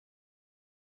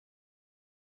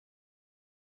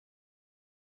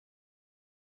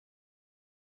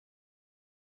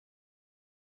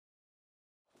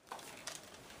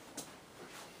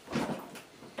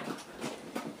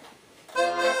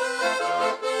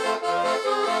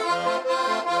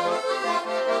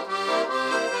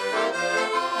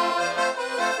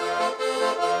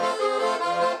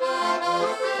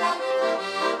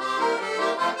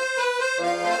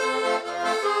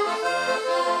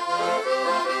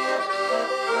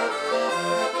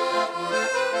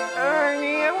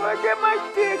get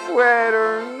my dick wet,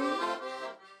 Ernie.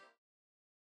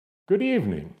 Good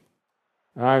evening.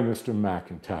 I'm Mr.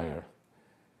 McIntyre.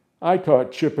 I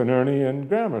taught Chip and Ernie in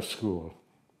grammar school.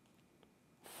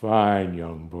 Fine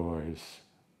young boys.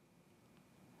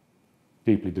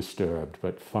 Deeply disturbed,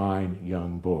 but fine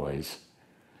young boys.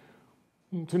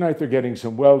 Tonight they're getting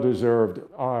some well-deserved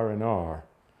R&R,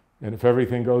 and if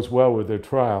everything goes well with their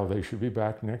trial, they should be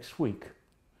back next week.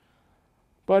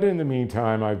 But in the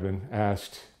meantime, I've been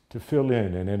asked to fill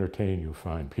in and entertain you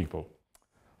fine people.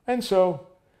 And so,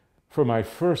 for my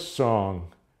first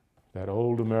song, that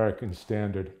old American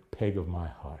standard, Peg of My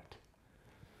Heart.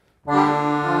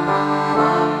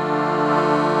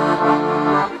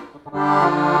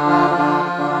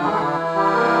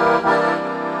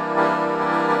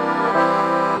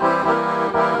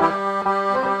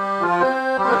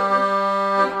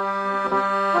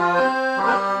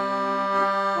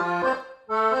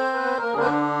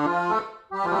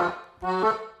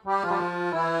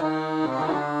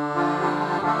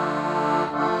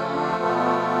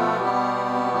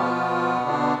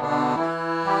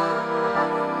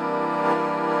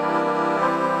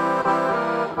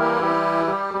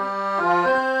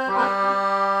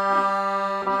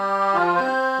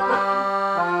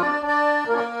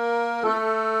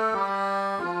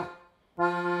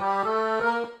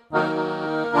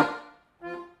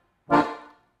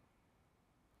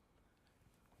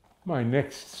 My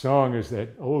next song is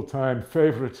that old-time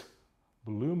favorite,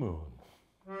 Blue Moon.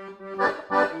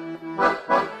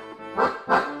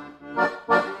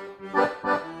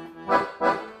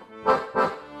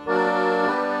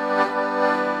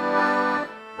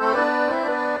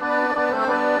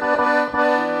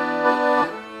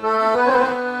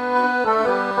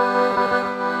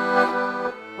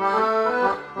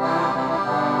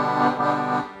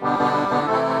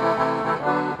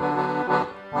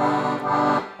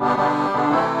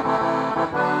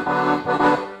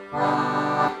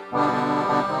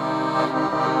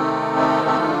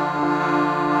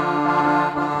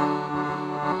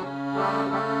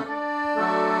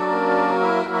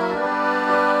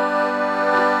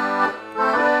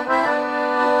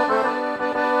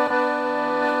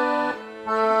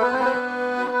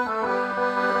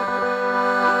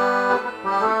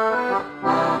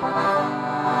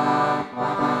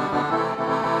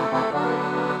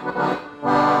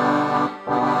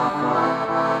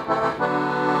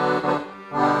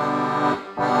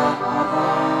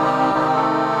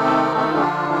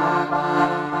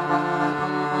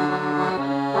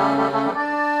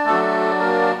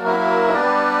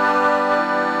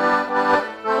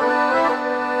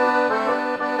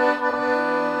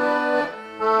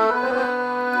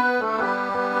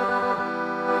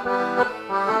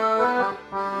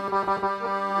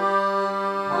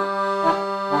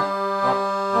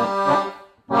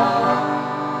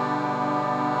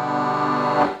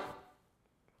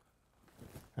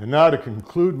 And now to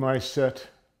conclude my set,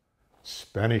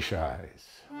 Spanish Eyes.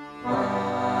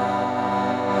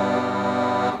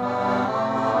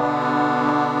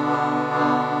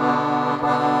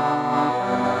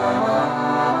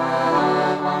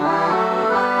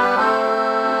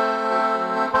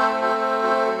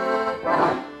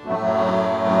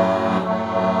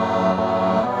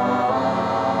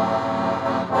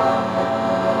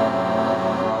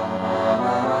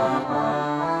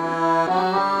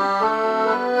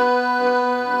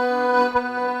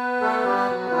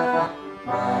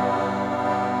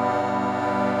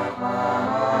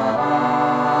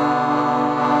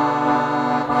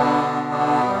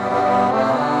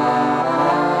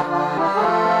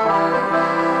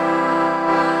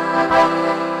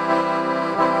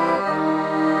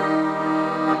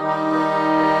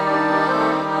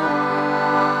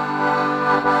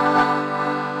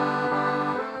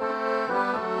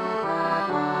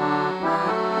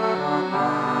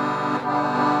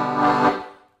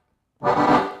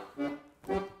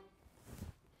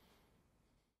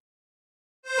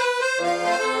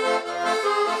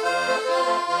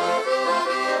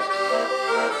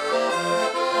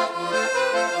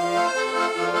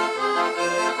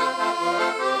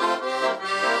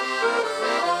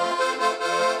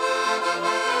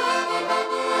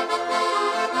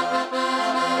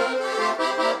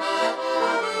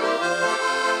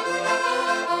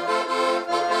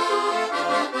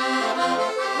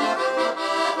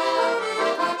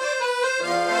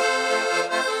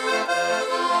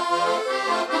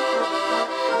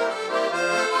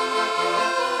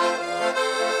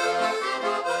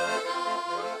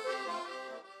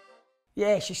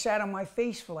 Yeah, she sat on my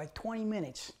face for like 20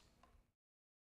 minutes.